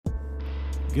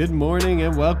Good morning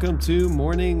and welcome to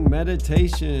Morning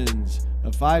Meditations,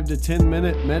 a 5 to 10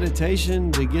 minute meditation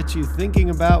to get you thinking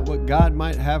about what God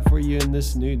might have for you in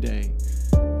this new day.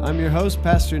 I'm your host,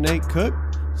 Pastor Nate Cook,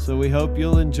 so we hope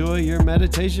you'll enjoy your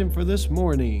meditation for this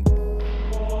morning.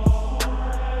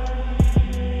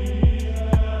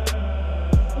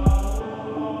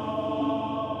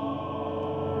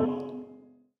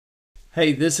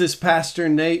 Hey, this is Pastor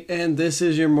Nate, and this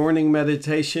is your morning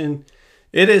meditation.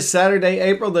 It is Saturday,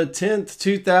 April the 10th,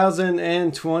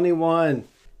 2021.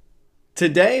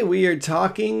 Today we are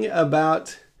talking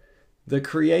about the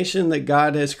creation that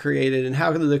God has created and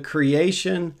how the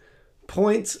creation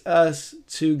points us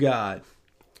to God.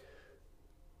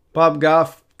 Bob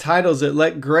Goff titles it,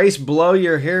 "Let Grace Blow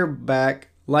Your Hair Back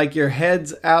Like Your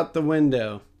Head's Out the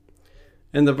Window."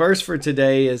 And the verse for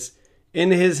today is,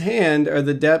 "In his hand are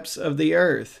the depths of the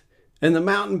earth, and the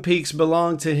mountain peaks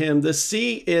belong to him. The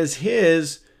sea is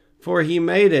his, for he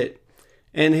made it,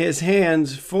 and his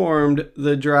hands formed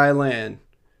the dry land."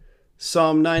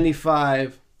 Psalm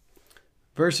 95,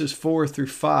 verses 4 through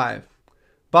 5.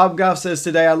 Bob Goff says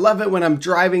today, "I love it when I'm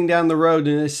driving down the road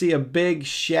and I see a big,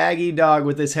 shaggy dog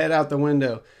with his head out the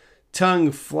window,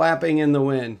 tongue flapping in the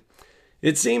wind.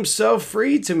 It seems so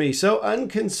free to me, so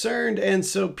unconcerned and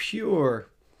so pure.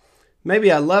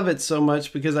 Maybe I love it so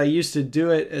much because I used to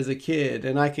do it as a kid,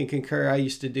 and I can concur I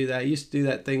used to do that. I used to do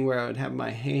that thing where I would have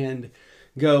my hand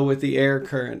go with the air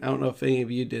current. I don't know if any of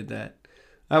you did that.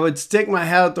 I would stick my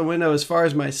head out the window as far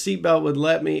as my seatbelt would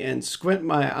let me and squint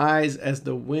my eyes as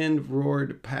the wind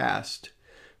roared past,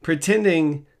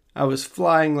 pretending I was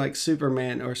flying like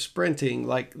Superman or sprinting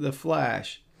like the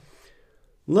Flash.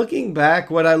 Looking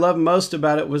back, what I loved most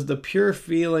about it was the pure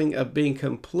feeling of being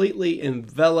completely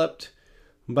enveloped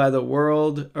by the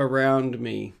world around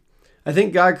me. I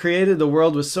think God created the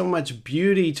world with so much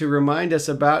beauty to remind us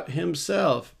about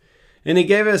himself, and he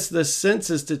gave us the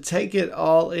senses to take it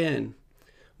all in.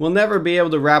 We'll never be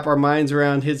able to wrap our minds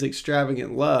around his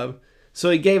extravagant love, so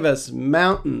he gave us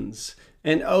mountains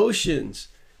and oceans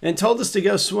and told us to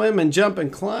go swim and jump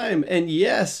and climb, and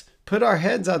yes, put our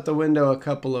heads out the window a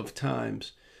couple of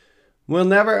times. We'll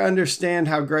never understand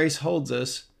how grace holds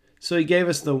us, so he gave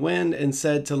us the wind and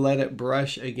said to let it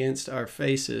brush against our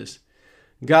faces.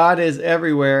 God is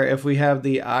everywhere if we have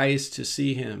the eyes to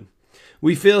see him.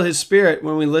 We feel his spirit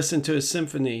when we listen to a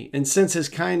symphony and sense his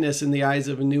kindness in the eyes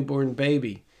of a newborn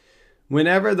baby.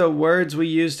 Whenever the words we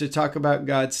use to talk about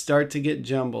God start to get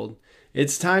jumbled,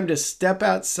 it's time to step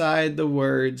outside the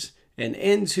words and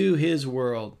into his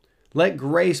world. Let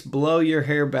grace blow your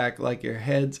hair back like your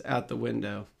head's out the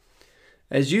window.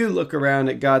 As you look around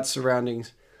at God's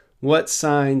surroundings, what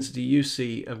signs do you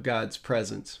see of God's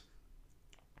presence?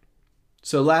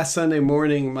 So last Sunday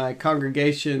morning, my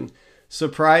congregation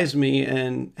surprised me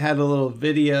and had a little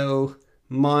video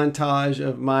montage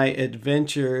of my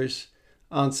adventures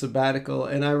on sabbatical.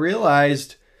 And I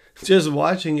realized just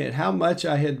watching it how much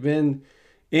I had been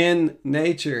in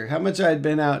nature, how much I had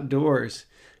been outdoors,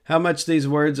 how much these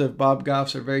words of Bob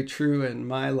Goff's are very true in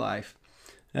my life.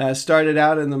 I started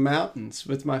out in the mountains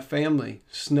with my family,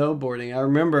 snowboarding. I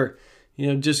remember,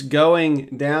 just going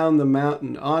down the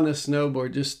mountain on a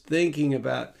snowboard, just thinking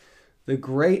about the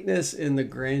greatness and the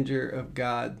grandeur of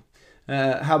God,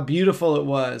 how beautiful it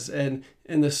was. And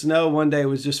the snow one day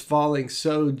was just falling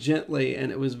so gently, and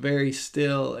it was very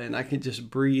still, and I could just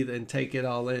breathe and take it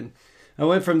all in. I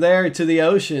went from there to the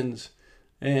oceans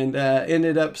and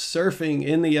ended up surfing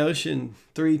in the ocean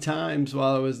 3 times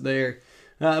while I was there.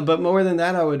 But more than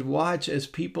that, I would watch as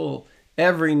people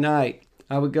every night.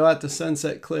 I would go out to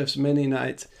Sunset Cliffs many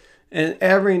nights, and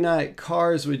every night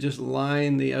cars would just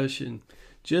line the ocean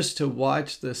just to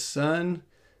watch the sun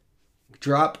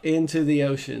drop into the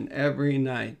ocean every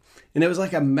night. And it was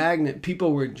like a magnet.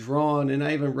 People were drawn, and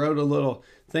I even wrote a little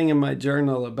thing in my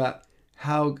journal about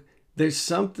how there's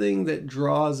something that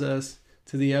draws us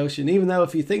to the ocean, even though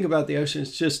if you think about the ocean,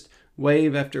 it's just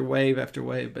wave after wave after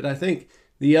wave. But I think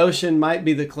the ocean might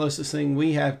be the closest thing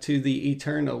we have to the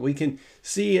eternal. We can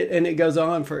see it, and it goes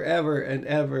on forever and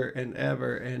ever and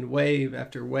ever, and wave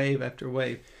after wave after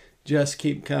wave just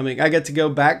keep coming. I got to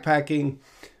go backpacking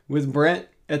with Brent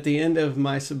at the end of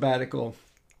my sabbatical,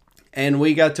 and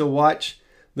we got to watch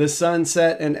the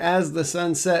sunset, and as the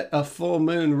sun set, a full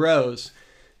moon rose,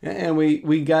 and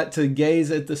we got to gaze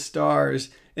at the stars.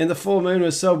 And the full moon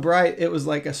was so bright, it was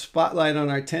like a spotlight on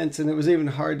our tents, and it was even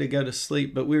hard to go to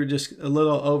sleep. But we were just a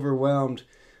little overwhelmed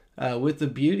with the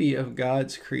beauty of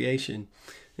God's creation.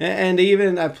 And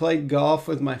even I played golf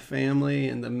with my family,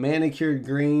 and the manicured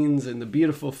greens and the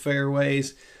beautiful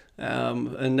fairways.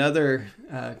 Another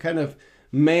kind of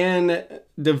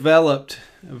man-developed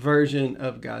version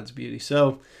of God's beauty.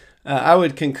 So I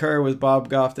would concur with Bob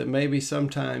Goff that maybe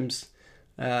sometimes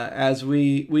as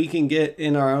we can get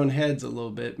in our own heads a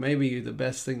little bit, maybe the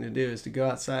best thing to do is to go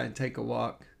outside and take a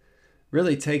walk.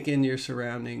 Really take in your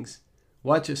surroundings.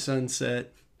 Watch a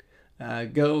sunset.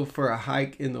 Go for a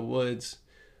hike in the woods.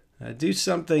 Do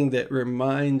something that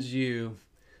reminds you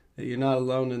that you're not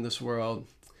alone in this world,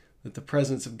 that the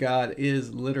presence of God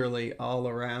is literally all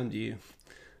around you,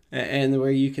 and where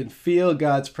you can feel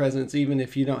God's presence even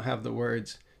if you don't have the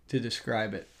words to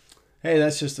describe it. Hey,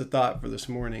 that's just a thought for this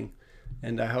morning,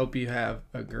 and I hope you have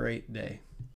a great day.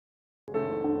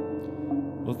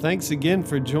 Well, thanks again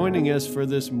for joining us for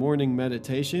this morning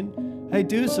meditation. Hey,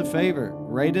 do us a favor,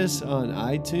 rate us on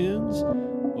iTunes,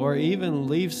 or even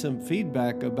leave some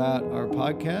feedback about our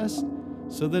podcast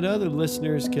so that other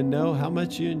listeners can know how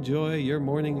much you enjoy your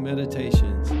morning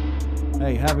meditations.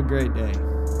 Hey, have a great day.